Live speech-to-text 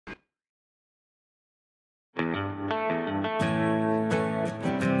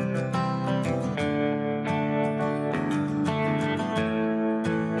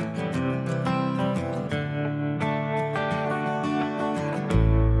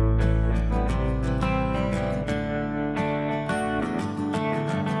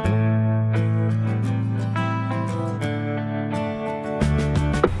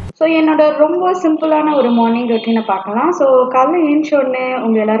So என்னோட ரொம்ப சிம்பிளான ஒரு மார்னிங் ரொட்டீனை பார்க்கலாம். ஸோ காலைல எழுந்திச்ச உடனே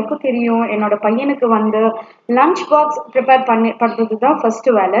உங்கள் எல்லாருக்கும் தெரியும், என்னோட பையனுக்கு வந்து லஞ்ச் பாக்ஸ் ப்ரிப்பேர் பண்ணுறது தான்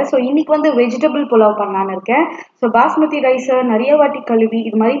ஃபஸ்ட்டு வேலை. ஸோ இன்னைக்கு வந்து வெஜிடபிள் புலாவ் பண்ணலான்னு இருக்கேன். ஸோ பாஸ்மதி ரைஸை நிறைய வாட்டி கழுவி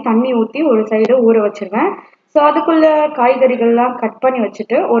இது மாதிரி தண்ணி ஊற்றி ஒரு சைடு ஊற வச்சிருவேன். ஸோ அதுக்குள்ளே காய்கறிகள்லாம் கட் பண்ணி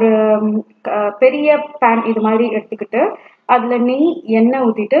வச்சுட்டு ஒரு பெரிய பேன் இது மாதிரி எடுத்துக்கிட்டு அதில் நெய் எண்ணெய்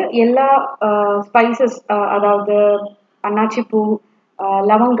ஊற்றிட்டு எல்லா ஸ்பைசஸ் அதாவது அன்னாச்சி பூ,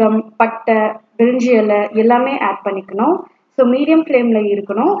 லவங்கம், பட்டை, பிரிஞ்சி இலை எல்லாமே ஆட் பண்ணிக்கணும். ஸோ மீடியம் ஃப்ளேமில்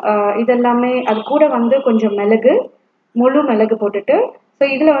இருக்கணும். இதெல்லாமே அது கூட வந்து கொஞ்சம் மிளகு, முழு மிளகு போட்டுட்டு ஸோ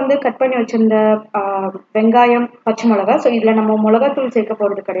இதில் வந்து கட் பண்ணி வச்சுருந்த வெங்காயம், பச்சை மிளகா. ஸோ இதில் நம்ம மிளகாத்தூள் சேர்க்க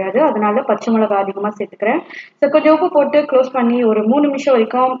போகிறது கிடையாது, அதனால பச்சை மிளகா அதிகமாக சேர்த்துக்கிறேன். ஸோ கொஞ்சம் உப்பு போட்டு க்ளோஸ் பண்ணி ஒரு 3 நிமிஷம்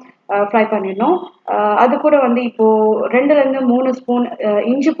வரைக்கும் ஃப்ரை பண்ணிடணும். அது கூட வந்து இப்போது 2லேருந்து 3 ஸ்பூன்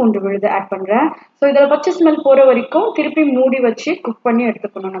இஞ்சி பூண்டு விழுது ஆட் பண்ணுறேன். ஸோ இதில் பச்சை ஸ்மெல் போகிற வரைக்கும் திருப்பி மூடி வச்சு குக் பண்ணி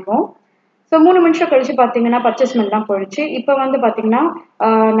எடுத்துக்கணும் நம்ம. ஸோ 3 நிமிஷம் கழிச்சு பார்த்தீங்கன்னா பச்சை ஸ்மெல்லாம் போயிடுச்சு. இப்போ வந்து பார்த்தீங்கன்னா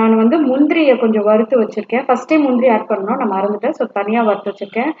நான் வந்து முந்திரியை கொஞ்சம் வறுத்து வச்சுருக்கேன். ஃபஸ்ட்டே முந்திரி ஆட் பண்ணணும், நான் மறந்துட்டேன். ஸோ தனியாக வறுத்து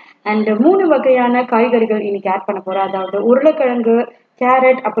வச்சுருக்கேன். அண்டு 3 வகையான காய்கறிகள் இன்றைக்கி ஆட் பண்ண போகிறேன். அதாவது உருளைக்கிழங்கு,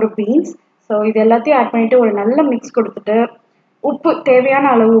 கேரட், அப்புறம் பீன்ஸ். ஸோ இது எல்லாத்தையும் ஆட் பண்ணிவிட்டு ஒரு நல்ல மிக்ஸ் கொடுத்துட்டு உப்பு, தேவையான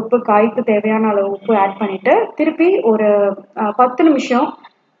அளவு உப்பு, காய்க்கு தேவையான அளவு உப்பு ஆட் பண்ணிவிட்டு திருப்பி ஒரு 10 நிமிஷம்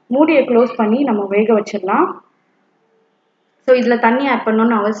மூடியை க்ளோஸ் பண்ணி நம்ம வேக வச்சிடலாம். ஸோ இதில் தண்ணி ஆட்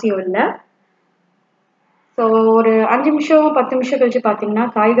பண்ணணுன்னு அவசியம் இல்லை. ஸோ ஒரு 5 நிமிஷம் 10 நிமிஷம் கழிச்சு பார்த்தீங்கன்னா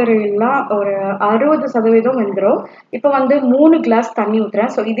காய்கறிகள்லாம் ஒரு 60% வெந்துடும். இப்போ வந்து 3 கிளாஸ் தண்ணி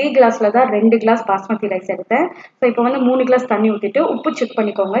ஊற்றுறேன். ஸோ இதே கிளாஸில் தான் 2 கிளாஸ் பாஸ்மதி ரைஸ் எடுத்தேன். ஸோ இப்போ வந்து 3 கிளாஸ் தண்ணி ஊற்றிட்டு உப்பு செக்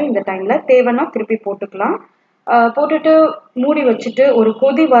பண்ணிக்கோங்க. இந்த டைமில் தேவைன்னா திருப்பி போட்டுக்கலாம். போட்டுட்டு மூடி வச்சுட்டு ஒரு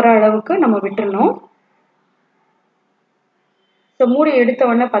கொதி வர அளவுக்கு நம்ம விட்டுறணும். ஸோ மூடி எடுத்த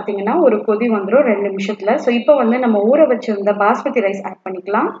உடனே பார்த்தீங்கன்னா ஒரு கொதி வந்துடும் 2 நிமிஷத்தில். ஸோ இப்போ வந்து நம்ம ஊற வச்சுருந்த பாஸ்மதி ரைஸ் ஆட்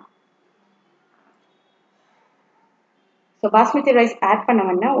பண்ணிக்கலாம். ஸோ பாஸ்மதி ரைஸ் ஆட் பண்ண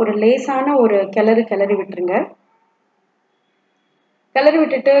உடனே ஒரு லேசான ஒரு கிளறி விட்டுருங்க. கிளறி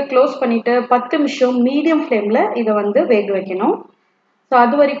விட்டுட்டு க்ளோஸ் பண்ணிவிட்டு 10 நிமிஷம் மீடியம் ஃப்ளேமில் இதை வந்து வேக வைக்கணும். ஸோ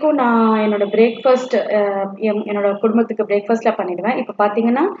அது வரைக்கும் நான் என்னோட பிரேக்ஃபாஸ்ட் என்னோட குடும்பத்துக்கு பிரேக்ஃபாஸ்ட்டில் பண்ணிவிடுவேன். இப்போ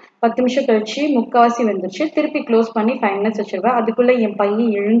பார்த்தீங்கன்னா 10 நிமிஷம் கழிச்சு முக்கால்வாசி வந்துருச்சு. திருப்பி க்ளோஸ் பண்ணி 5 மினிட்ஸ் வச்சுருவேன். அதுக்குள்ளே என்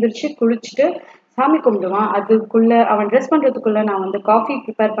பையன் எழுந்திரிச்சு குளிச்சுட்டு சாமி கும்பிடுவான். அதுக்குள்ளே அவன் ட்ரெஸ் பண்ணுறதுக்குள்ளே நான் வந்து காஃபி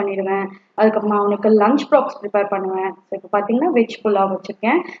ப்ரிப்பேர் பண்ணிடுவேன். அதுக்கப்புறமா அவனுக்கு லஞ்ச் பாக்ஸ் ப்ரிப்பேர் பண்ணுவேன். ஸோ இப்போ பார்த்தீங்கன்னா வெஜ் புலாவ்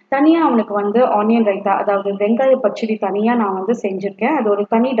வச்சுருக்கேன். தனியாக அவனுக்கு வந்து ஆனியன் ரைத்தா, அதாவது வெங்காய பச்சடி தனியாக நான் வந்து செஞ்சுருக்கேன். அது ஒரு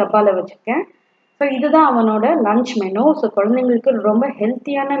தனி டப்பாவில் வச்சுருக்கேன். ஸோ இதுதான் அவனோட லஞ்ச் மெனு. ஸோ குழந்தைங்களுக்கு ரொம்ப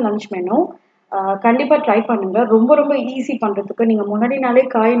ஹெல்த்தியான லஞ்ச் மெனு. கண்டிப்பாக ட்ரை பண்ணுங்கள். ரொம்ப ரொம்ப ஈஸி பண்ணுறதுக்கு. நீங்கள் முன்னாடி நாளே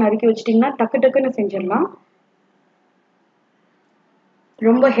காய் நறுக்கி வச்சிட்டிங்கன்னா டக்குன்னு செஞ்சிடலாம்.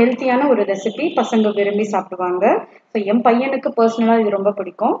 ரொம்ப ஹெல்த்தியான ஒரு ரெசிபி, பசங்க விரும்பி சாப்பிடுவாங்க. ஸோ என் பையனுக்கு பர்சனலாக இது ரொம்ப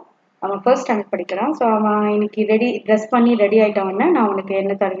பிடிக்கும். அவன் ஃபர்ஸ்ட் ஸ்டாண்டர்ட் படிக்கிறான். ஸோ அவன் இன்னைக்கு ட்ரெஸ் பண்ணி ரெடி ஆகிட்டவொடனே நான் அவனுக்கு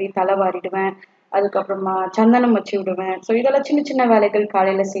எண்ணெய் தடவி தலை வாரிடுவேன். அதுக்கப்புறமா சந்தனம் வச்சு விடுவேன். ஸோ இதெல்லாம் சின்ன சின்ன வேலைகள்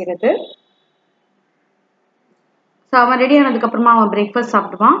காலையில் செய்கிறது. ஸோ அவன் ரெடி ஆனதுக்கப்புறமா அவன் பிரேக்ஃபாஸ்ட்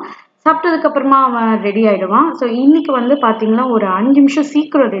சாப்பிடுவான். சாப்பிட்டதுக்கப்புறமா அவன் ரெடி ஆகிடுவான். ஸோ இன்றைக்கி வந்து பார்த்திங்கன்னா ஒரு 5 நிமிஷம்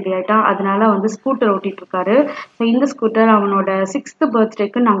சீக்கிரம் ரெடி ஆகிட்டான். அதனால வந்து ஸ்கூட்டர் ஓட்டிகிட்ருக்காரு. ஸோ இந்த ஸ்கூட்டர் அவனோட 6th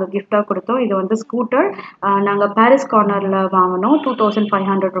பர்த்டேக்கு நாங்கள் கிஃப்டாக கொடுத்தோம். இது வந்து ஸ்கூட்டர் நாங்கள் பாரிஸ் கார்னரில் வாங்கினோம்.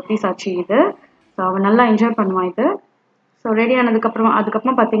 2500 rupees ஆச்சு இது. ஸோ அவன் நல்லா என்ஜாய் பண்ணுவான் இது. ஸோ ரெடி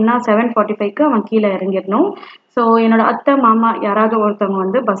அதுக்கப்புறம் பார்த்தீங்கன்னா 7:45க்கு அவன் கீழே இறங்கிடணும். ஸோ என்னோட அத்தை, மாமா யாராவது ஒருத்தவங்க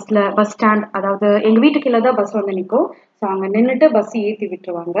வந்து பஸ் ஸ்டாண்ட், அதாவது எங்கள் வீட்டுக்கு கீழே தான் பஸ் வந்து நிற்கும். ஸோ அங்கே நின்றுட்டு பஸ் ஏற்றி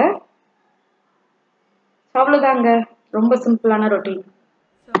விட்டுருவாங்க. அவ்வளோதாங்க, ரொம்ப சிம்பிளான ரொட்டீன்.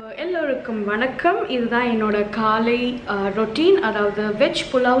 ஸோ எல்லோருக்கும் வணக்கம். இதுதான் என்னோட காலை ரொட்டீன். அதாவது வெஜ்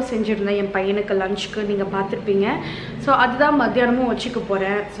புலாவ் செஞ்சுருந்தேன் என் பையனுக்கு லஞ்சுக்கு, நீங்கள் பார்த்துருப்பீங்க. ஸோ அதுதான் மத்தியானமும் வச்சுக்க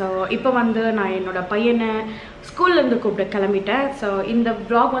போகிறேன். ஸோ இப்போ வந்து நான் என்னோட பையனை ஸ்கூல்லேருந்து கூப்பிட்டு கிளம்பிட்டேன். ஸோ இந்த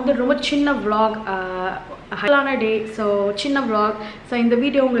vlog வந்து ரொம்ப சின்ன vlog, ஹலான டே. ஸோ சின்ன vlog. ஸோ இந்த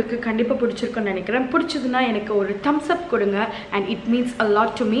வீடியோ உங்களுக்கு கண்டிப்பாக பிடிச்சிருக்குன்னு நினைக்கிறேன். பிடிச்சதுன்னா எனக்கு ஒரு தம்ஸ் அப் கொடுங்க. And it means a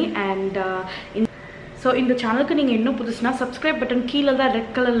lot to me. And so இந்த சேனலுக்கு நீங்கள் இன்னும் புதுசுனா சப்ஸ்கிரைப் பட்டன் கீழே தான்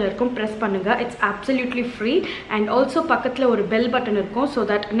ரெட் கலரில் இருக்கும், ப்ரெஸ் பண்ணுங்கள். It's absolutely free. And also பக்கத்தில் ஒரு பெல் பட்டன் இருக்கும். ஸோ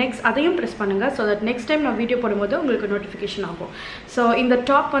தட் அதையும் ப்ரெஸ் பண்ணுங்கள். ஸோ தட் நெக்ஸ்ட் டைம் நான் வீடியோ போடும்போது உங்களுக்கு நோட்டிஃபிகேஷன் ஆகும். ஸோ இந்த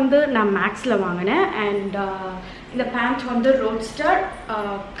டாப் வந்து நான் மேக்ஸில் வாங்கினேன். அண்ட் இந்த பேண்ட் வந்து ரோட்ஸ்டர்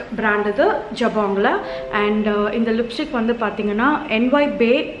பிராண்டது ஜபாங்கில். அண்ட் இந்த லிப்ஸ்டிக் வந்து பார்த்தீங்கன்னா NY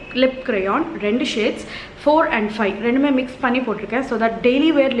pay lip crayon 2 shades 4 and 5 ரெண்டுமே மிக்ஸ் பண்ணி போட்டிருக்கேன். So that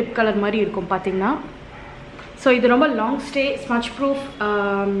daily where lip colour மாதிரி இருக்கும் பார்த்தீங்கன்னா. ஸோ இது ரொம்ப long stay, smudge proof.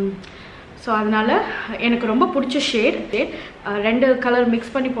 So அதனால் எனக்கு ரொம்ப பிடிச்ச ஷேட் ரெண்டு கலர்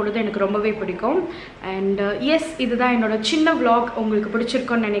மிக்ஸ் பண்ணி போடுறது எனக்கு ரொம்பவே பிடிக்கும். அண்ட் எஸ், இதுதான் என்னோட சின்ன vlog. உங்களுக்கு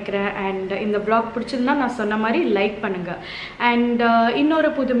பிடிச்சிருக்கோன்னு நினைக்கிறேன். அண்ட் இந்த vlog பிடிச்சிருந்தா நான் சொன்ன மாதிரி லைக் பண்ணுங்கள். அண்ட்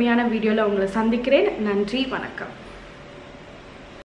இன்னொரு புதுமையான வீடியோவில் உங்களை சந்திக்கிறேன். நன்றி, வணக்கம்.